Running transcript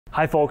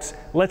Hi folks,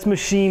 let's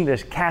machine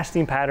this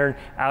casting pattern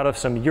out of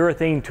some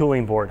urethane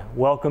tooling board.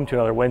 Welcome to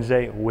another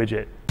Wednesday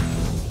widget.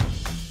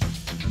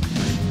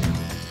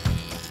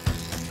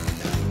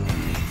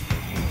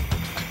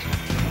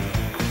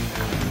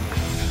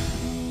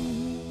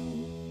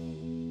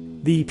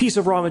 The piece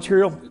of raw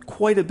material,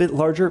 quite a bit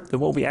larger than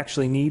what we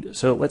actually need,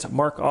 so let's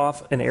mark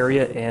off an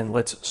area and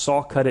let's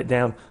saw cut it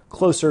down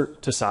closer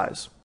to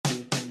size.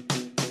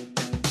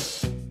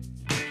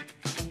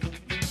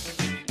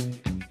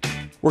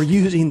 We're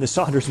using the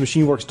Saunders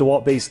MachineWorks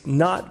DeWalt base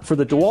not for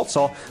the DeWalt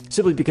saw,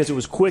 simply because it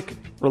was quick,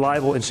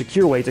 reliable, and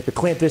secure way to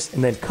clamp this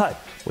and then cut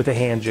with a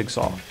hand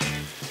jigsaw.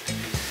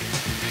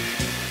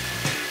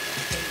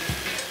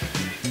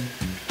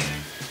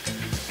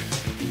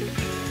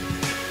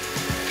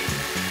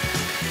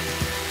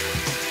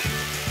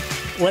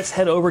 Let's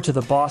head over to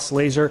the Boss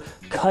laser,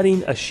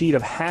 cutting a sheet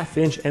of 1/2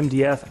 inch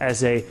MDF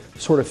as a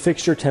sort of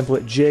fixture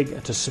template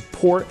jig to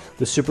support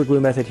the super glue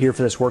method here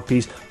for this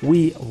workpiece.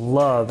 We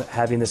love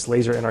having this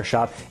laser in our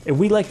shop, and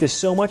we like this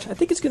so much, I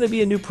think it's going to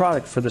be a new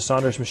product for the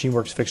Saunders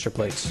MachineWorks fixture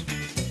plates.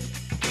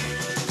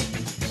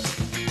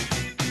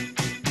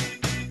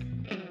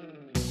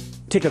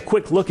 Take a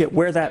quick look at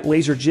where that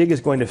laser jig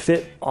is going to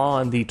fit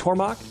on the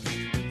Tormach.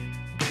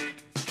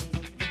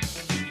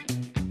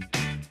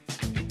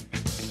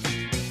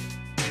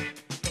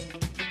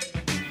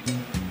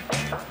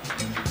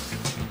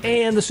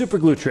 And the super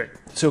glue trick.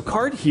 So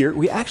card here,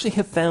 we actually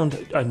have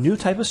found a new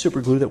type of super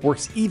glue that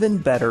works even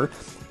better,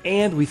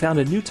 and we found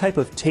a new type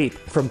of tape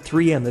from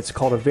 3M that's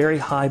called a very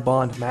high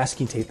bond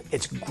masking tape.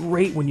 It's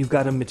great when you've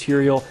got a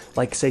material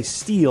like, say,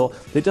 steel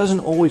that doesn't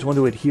always want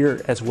to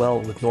adhere as well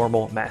with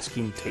normal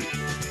masking tape.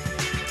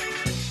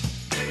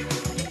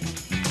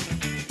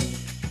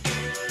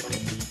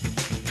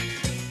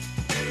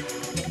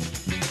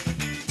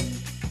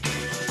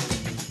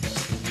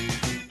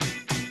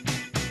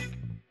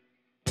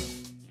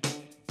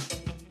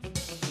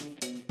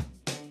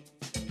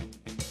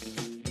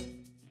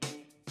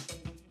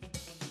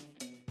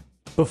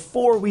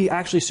 Before we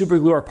actually super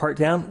glue our part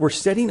down, we're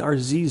setting our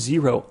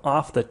Z0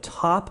 off the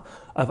top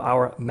of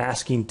our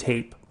masking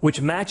tape,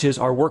 which matches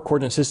our work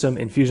coordinate system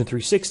in Fusion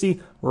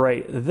 360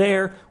 right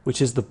there,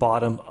 which is the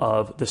bottom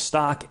of the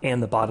stock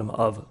and the bottom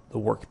of the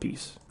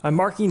workpiece. I'm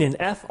marking an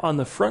F on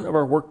the front of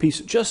our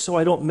workpiece just so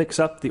I don't mix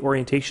up the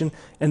orientation.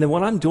 And then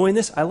when I'm doing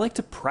this, I like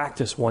to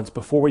practice once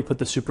before we put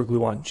the super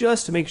glue on,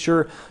 just to make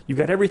sure you've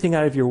got everything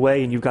out of your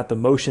way and you've got the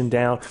motion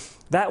down.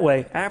 That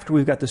way, after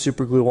we've got the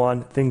super glue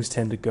on, things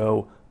tend to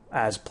go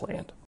as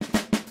planned.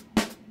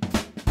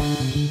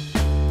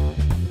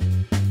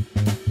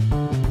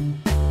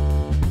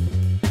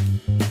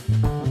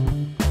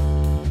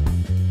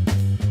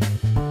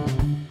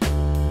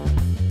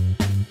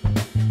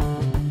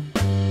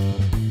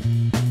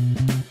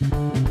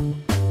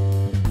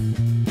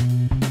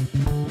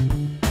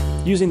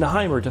 Using the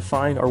Heimer to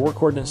find our work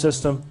coordinate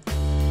system.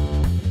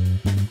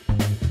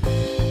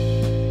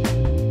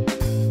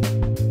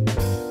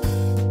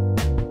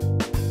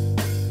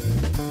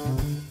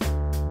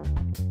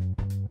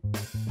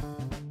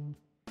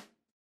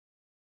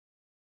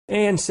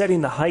 And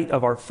setting the height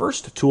of our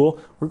first tool,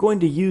 we're going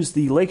to use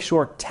the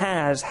Lakeshore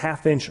Taz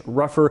 1/2 inch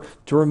rougher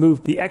to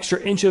remove the extra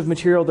inch of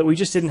material that we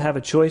just didn't have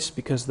a choice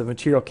because the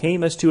material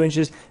came as 2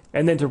 inches,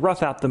 and then to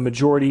rough out the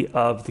majority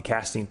of the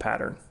casting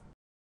pattern.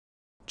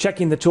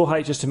 Checking the tool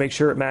height just to make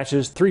sure it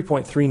matches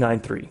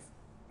 3.393.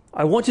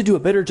 I want to do a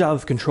better job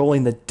of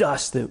controlling the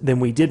dust than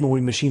we did when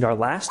we machined our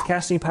last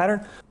casting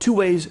pattern. 2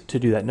 ways to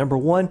do that. Number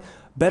 1,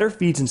 better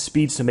feeds and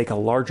speeds to make a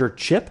larger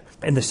chip,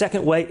 and the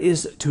second way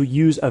is to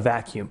use a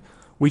vacuum.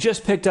 We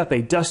just picked up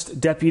a dust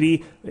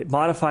deputy, it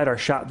modified our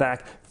shop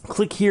vac.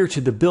 Click here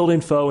to the build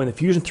info and the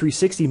Fusion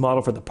 360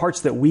 model for the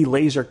parts that we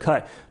laser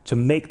cut to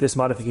make this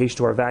modification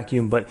to our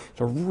vacuum, but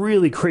it's a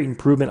really great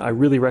improvement. I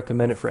really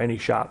recommend it for any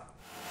shop.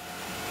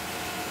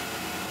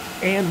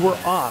 And we're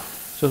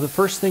off. So the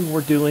first thing we're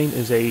doing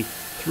is a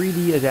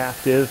 3D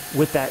adaptive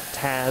with that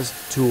Taz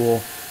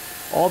tool.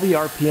 All the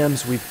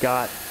RPMs we've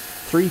got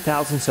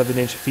 3/1000 of an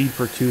inch feed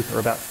per tooth, or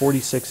about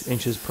 46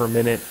 inches per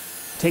minute.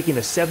 Taking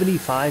a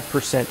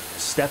 75%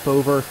 step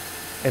over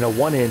and a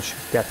 1 inch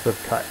depth of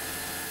cut.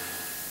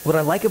 What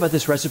I like about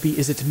this recipe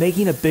is it's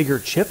making a bigger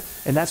chip,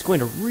 and that's going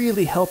to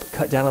really help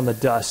cut down on the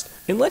dust.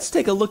 And let's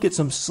take a look at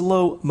some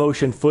slow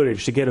motion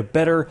footage to get a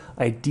better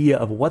idea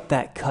of what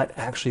that cut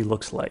actually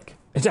looks like.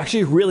 It's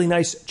actually a really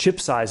nice chip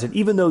size, and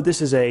even though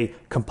this is a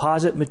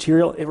composite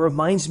material, it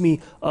reminds me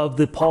of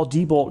the Paul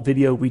Diebold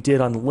video we did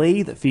on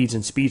lathe feeds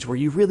and speeds, where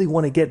you really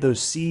want to get those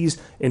C's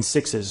and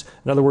 6's.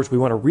 In other words, we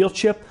want a real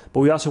chip, but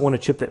we also want a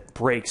chip that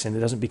breaks and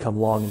it doesn't become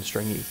long and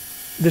stringy.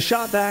 The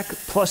shop vac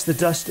plus the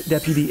dust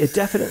deputy, it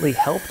definitely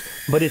helped,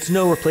 but it's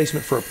no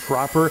replacement for a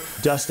proper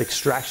dust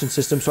extraction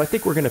system, so I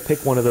think we're going to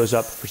pick one of those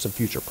up for some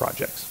future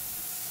projects.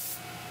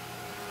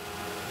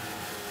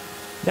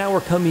 Now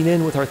we're coming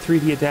in with our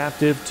 3D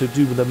adaptive to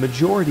do the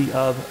majority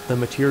of the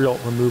material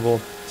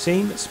removal.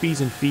 Same speeds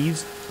and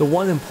feeds. The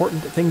one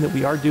important thing that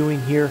we are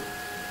doing here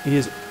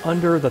is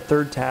under the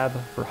third tab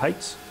for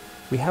heights,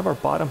 we have our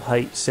bottom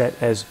height set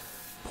as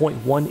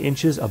 0.1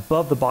 inches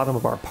above the bottom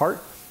of our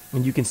part.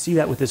 And you can see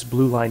that with this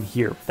blue line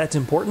here. That's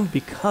important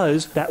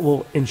because that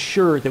will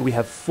ensure that we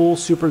have full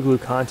super glue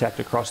contact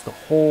across the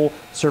whole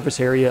surface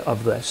area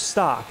of the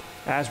stock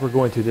as we're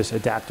going through this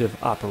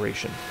adaptive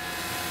operation.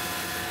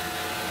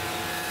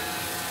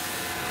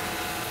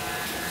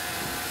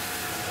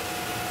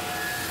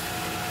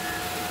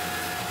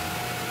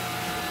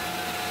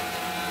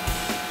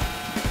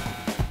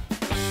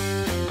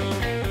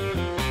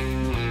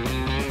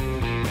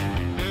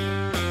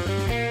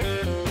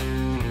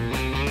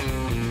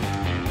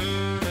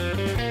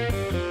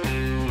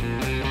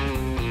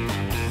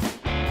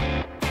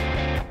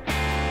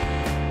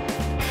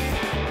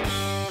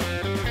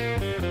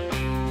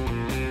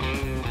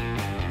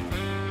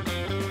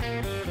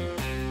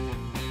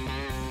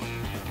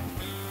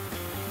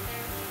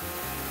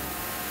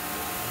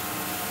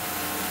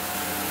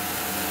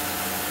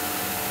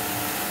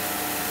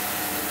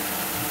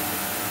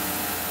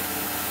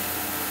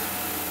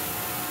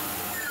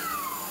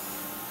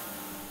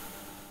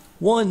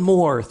 One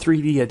more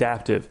 3D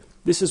adaptive.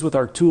 This is with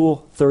our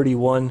tool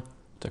 31,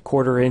 it's a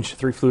 1/4 inch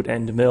 3-flute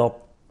end mill.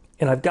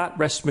 And I've got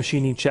rest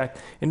machining checked,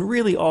 and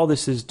really all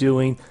this is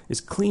doing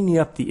is cleaning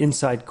up the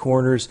inside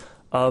corners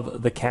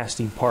of the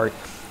casting part.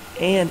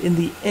 And in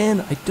the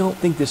end, I don't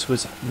think this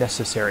was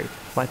necessary.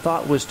 My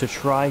thought was to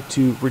try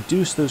to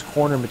reduce those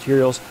corner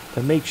materials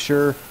to make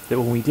sure that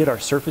when we did our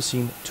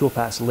surfacing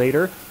toolpaths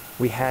later,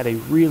 we had a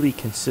really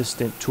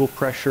consistent tool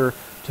pressure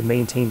to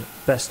maintain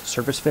best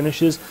surface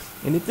finishes.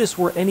 And if this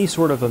were any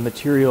sort of a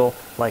material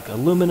like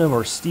aluminum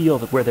or steel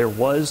where there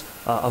was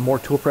a more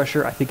tool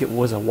pressure, I think it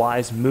was a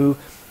wise move.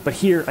 But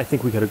here, I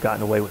think we could have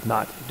gotten away with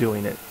not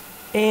doing it.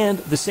 And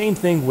the same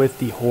thing with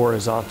the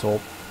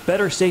horizontal.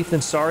 Better safe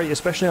than sorry,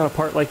 especially on a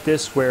part like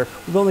this where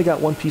we've only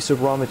got one piece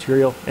of raw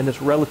material and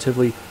it's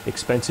relatively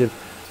expensive.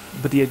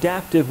 But the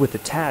adaptive with the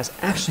TAS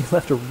actually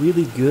left a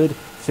really good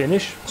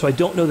finish, so I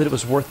don't know that it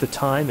was worth the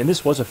time, and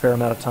this was a fair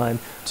amount of time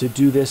to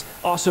do this.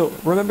 Also,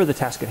 remember the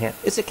task at hand.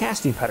 It's a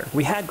casting pattern.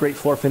 We had great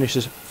floor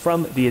finishes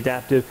from the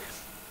adaptive,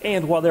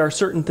 and while there are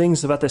certain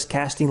things about this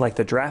casting, like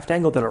the draft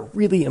angle, that are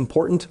really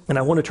important, and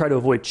I want to try to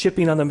avoid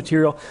chipping on the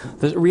material,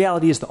 the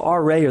reality is the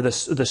RA, or the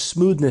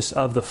smoothness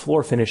of the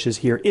floor finishes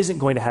here, isn't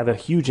going to have a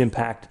huge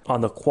impact on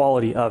the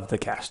quality of the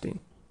casting.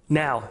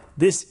 Now,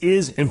 this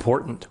is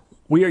important.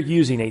 We are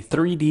using a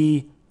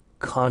 3D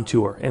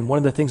contour, and one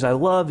of the things I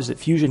love is that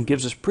Fusion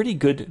gives us pretty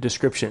good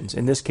descriptions.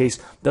 In this case,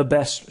 the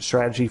best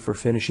strategy for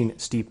finishing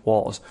steep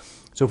walls.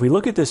 So if we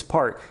look at this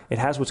part, it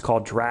has what's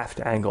called draft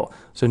angle.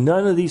 So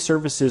none of these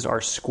surfaces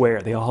are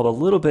square. They all have a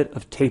little bit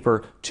of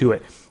taper to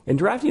it. And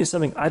drafting is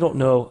something I don't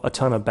know a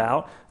ton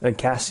about, and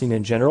casting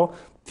in general.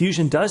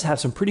 Fusion does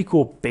have some pretty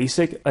cool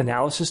basic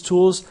analysis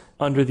tools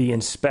under the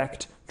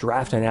inspect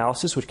draft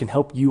analysis, which can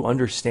help you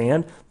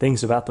understand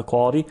things about the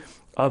quality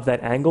of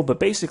that angle. But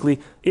basically,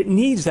 it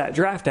needs that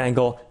draft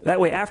angle. That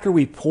way, after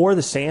we pour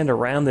the sand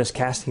around this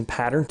casting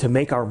pattern to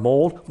make our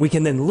mold, we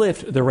can then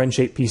lift the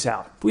wren-shaped piece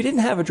out. If we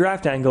didn't have a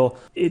draft angle,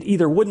 it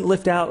either wouldn't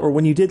lift out, or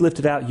when you did lift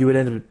it out, you would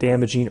end up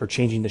damaging or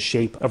changing the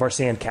shape of our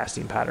sand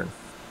casting pattern.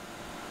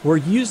 We're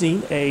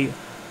using a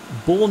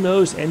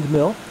bullnose end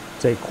mill.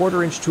 It's a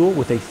 1/4 inch tool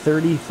with a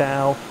 30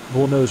 thou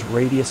bullnose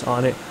radius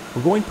on it.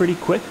 We're going pretty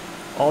quick.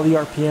 All the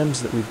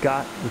RPMs that we've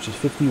got, which is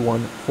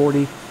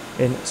 5140,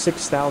 and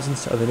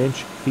 6/1000ths of an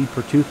inch feed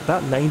per tooth,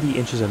 about 90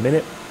 inches a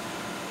minute.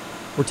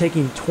 We're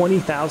taking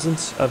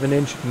 20/1000ths of an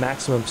inch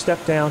maximum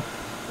step down,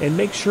 and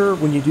make sure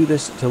when you do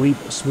this to leave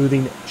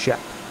smoothing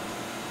checked.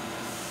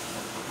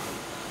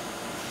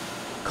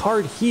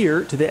 Card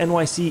here to the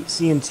NYC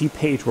CNC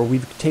page where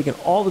we've taken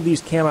all of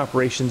these cam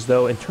operations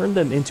though and turned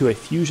them into a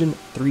Fusion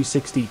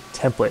 360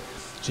 template.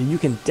 So you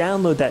can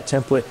download that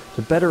template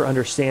to better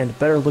understand,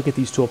 better look at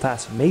these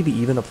toolpaths, maybe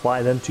even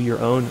apply them to your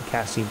own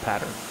casting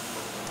pattern.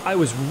 I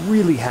was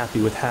really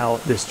happy with how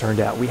this turned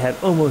out. We had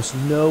almost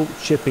no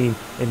chipping,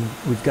 and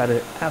we've got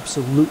an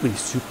absolutely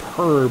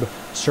superb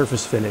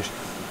surface finish.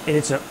 And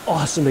it's an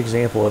awesome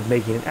example of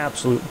making an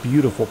absolute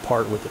beautiful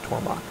part with the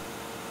Tormach.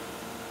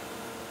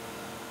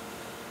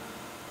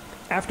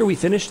 After we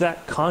finish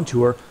that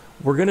contour,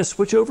 we're going to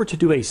switch over to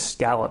do a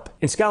scallop.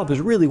 And scallop is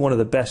really one of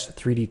the best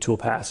 3D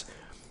toolpaths.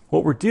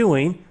 What we're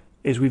doing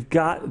is we've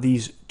got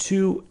these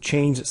two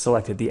chains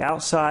selected, the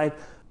outside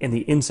and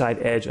the inside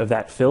edge of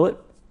that fillet.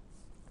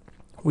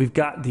 We've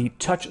got the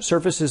touch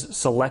surfaces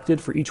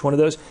selected for each one of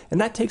those, and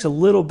that takes a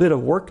little bit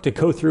of work to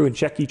go through and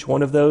check each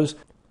one of those.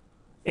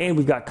 And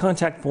we've got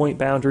contact point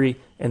boundary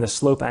and the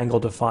slope angle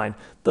defined.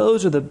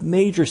 Those are the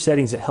major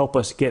settings that help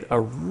us get a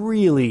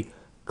really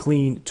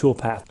clean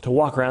toolpath to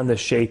walk around this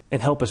shape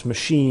and help us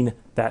machine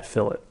that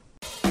fillet.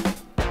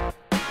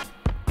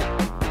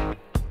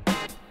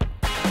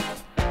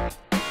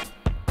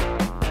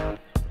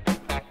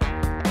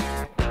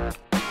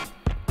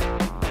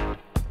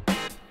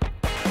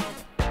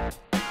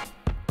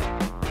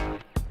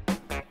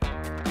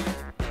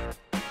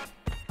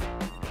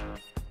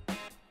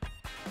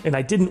 And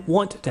I didn't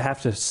want to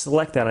have to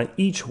select that on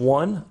each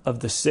one of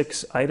the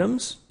 6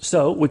 items.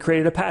 So we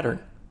created a pattern.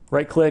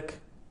 Right click,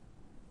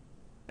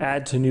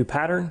 add to new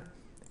pattern.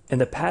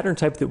 And the pattern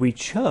type that we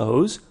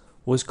chose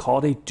was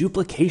called a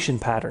duplication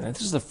pattern. And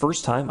this is the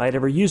first time I'd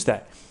ever used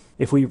that.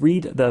 If we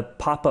read the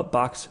pop-up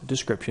box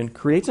description,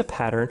 creates a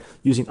pattern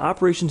using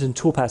operations and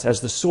toolpaths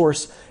as the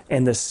source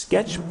and the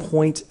sketch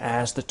point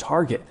as the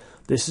target.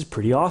 This is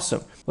pretty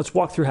awesome. Let's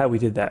walk through how we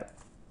did that.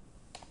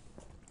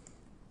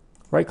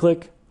 Right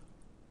click,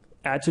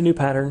 add to new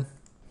pattern,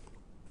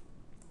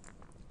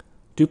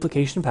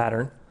 duplication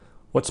pattern.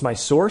 What's my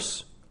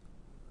source?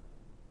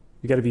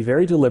 You got to be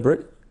very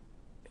deliberate.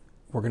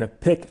 We're going to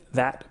pick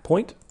that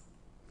point.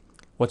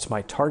 What's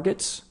my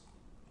targets?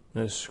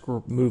 I'm going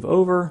to move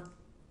over,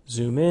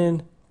 zoom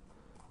in.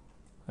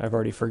 I've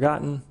already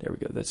forgotten. There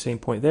we go. That same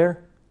point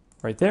there,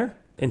 right there,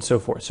 and so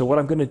forth. So what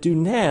I'm going to do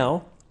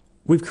now,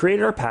 we've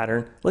created our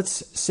pattern.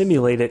 Let's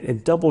simulate it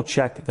and double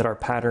check that our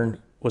pattern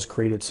was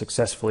created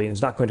successfully and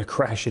is not going to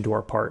crash into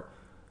our part.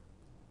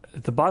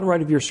 At the bottom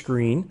right of your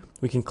screen,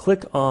 we can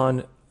click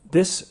on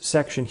this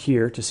section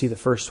here to see the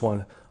first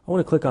one. I want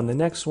to click on the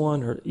next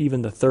one or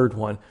even the third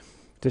one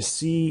to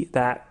see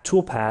that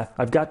toolpath.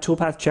 I've got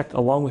toolpath checked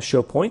along with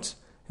show points.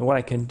 And what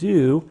I can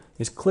do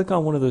is click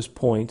on one of those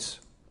points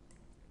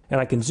and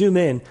I can zoom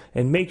in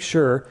and make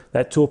sure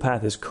that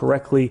toolpath is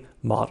correctly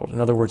modeled. In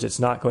other words, it's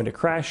not going to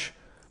crash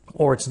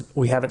or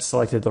we haven't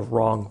selected the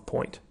wrong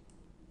point.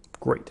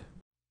 Great.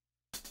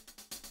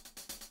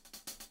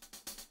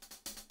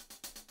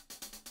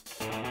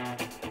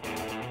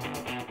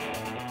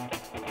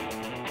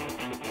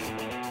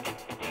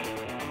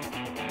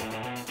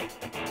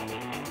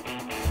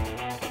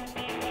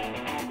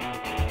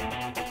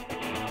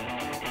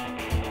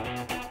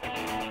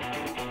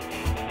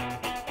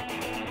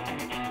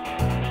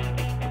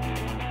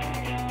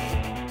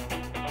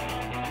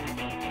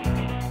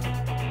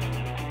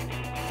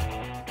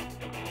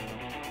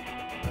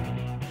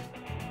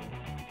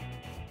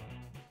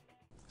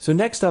 So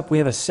next up, we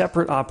have a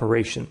separate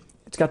operation.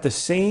 It's got the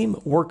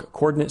same work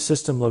coordinate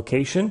system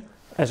location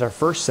as our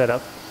first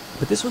setup,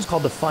 but this one's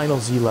called the final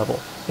Z level.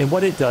 And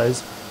what it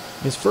does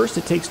is first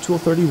it takes tool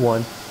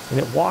 31 and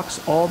it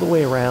walks all the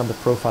way around the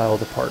profile of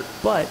the part.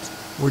 But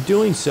we're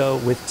doing so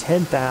with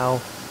 10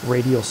 thou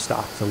radial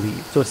stock to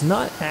leave. So it's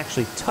not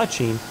actually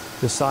touching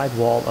the side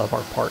wall of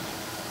our part.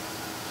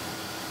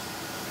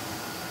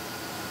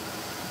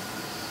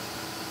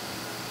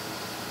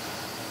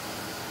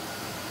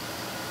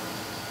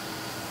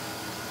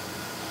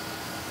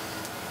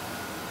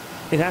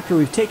 And after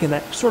we've taken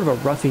that sort of a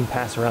roughing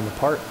pass around the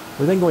part,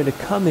 we're then going to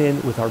come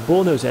in with our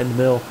bullnose end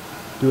mill,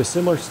 do a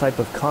similar type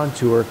of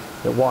contour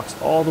that walks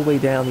all the way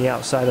down the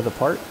outside of the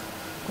part.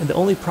 And the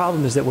only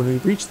problem is that when we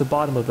reach the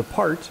bottom of the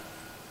part,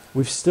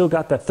 we've still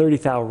got that 30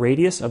 thou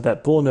radius of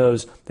that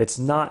bullnose that's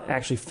not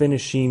actually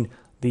finishing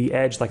the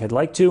edge like I'd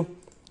like to.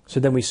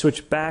 So then we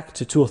switch back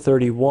to tool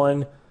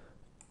 31.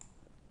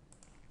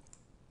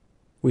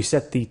 We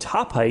set the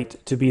top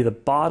height to be the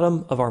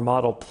bottom of our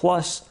model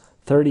plus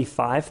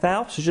 35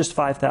 thou, so just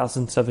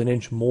 5/1000ths of an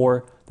inch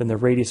more than the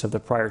radius of the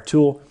prior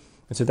tool.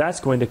 And so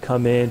that's going to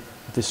come in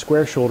with the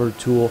square shouldered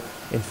tool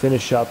and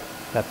finish up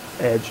that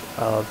edge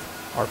of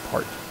our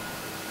part.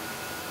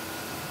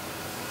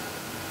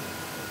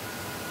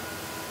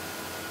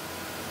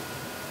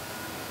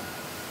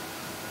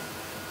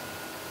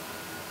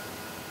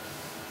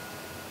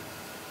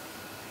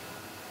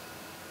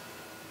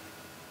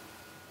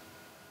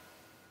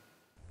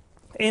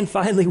 And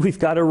finally, we've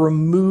got to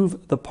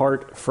remove the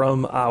part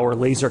from our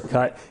laser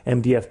cut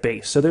MDF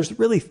base. So there's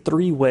really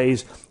three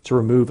ways to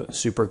remove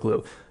super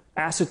glue: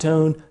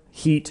 acetone,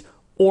 heat,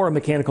 or a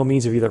mechanical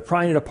means of either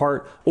prying it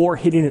apart or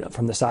hitting it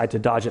from the side to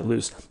dodge it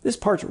loose. This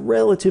part's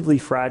relatively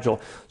fragile,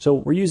 so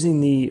we're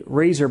using the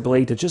razor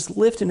blade to just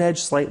lift an edge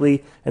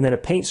slightly and then a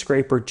paint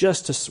scraper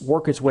just to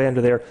work its way under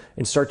there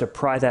and start to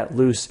pry that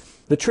loose.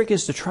 The trick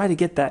is to try to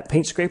get that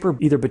paint scraper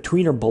either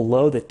between or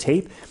below the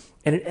tape,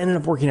 and it ended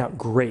up working out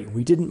great.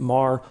 We didn't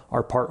mar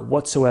our part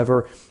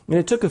whatsoever, and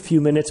it took a few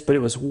minutes, but it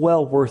was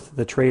well worth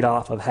the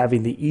trade-off of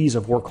having the ease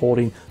of work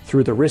holding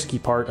through the risky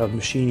part of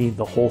machining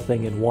the whole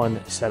thing in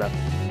one setup.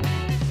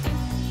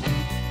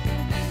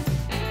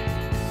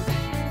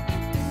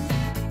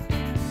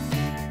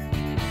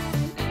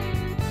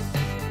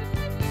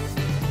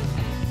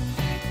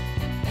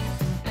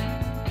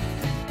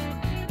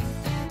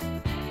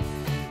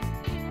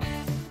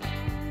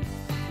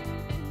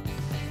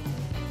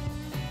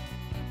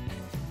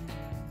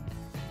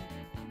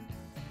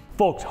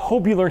 Folks,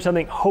 hope you learned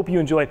something, hope you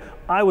enjoyed.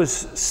 I was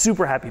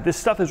super happy. This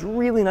stuff is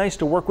really nice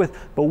to work with,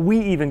 but we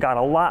even got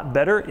a lot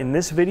better in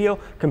this video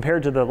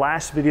compared to the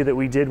last video that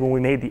we did when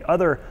we made the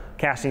other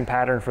casting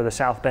pattern for the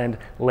Southbend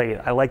lathe.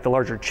 I like the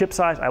larger chip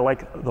size, I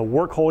like the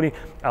work holding,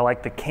 I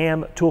like the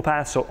cam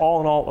toolpath, so all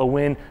in all, a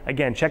win.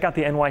 Again, check out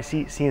the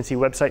NYC CNC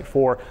website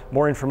for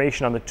more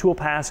information on the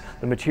toolpaths,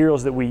 the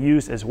materials that we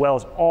use, as well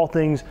as all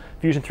things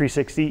Fusion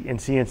 360 and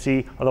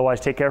CNC. Otherwise,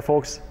 take care,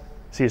 folks.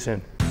 See you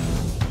soon.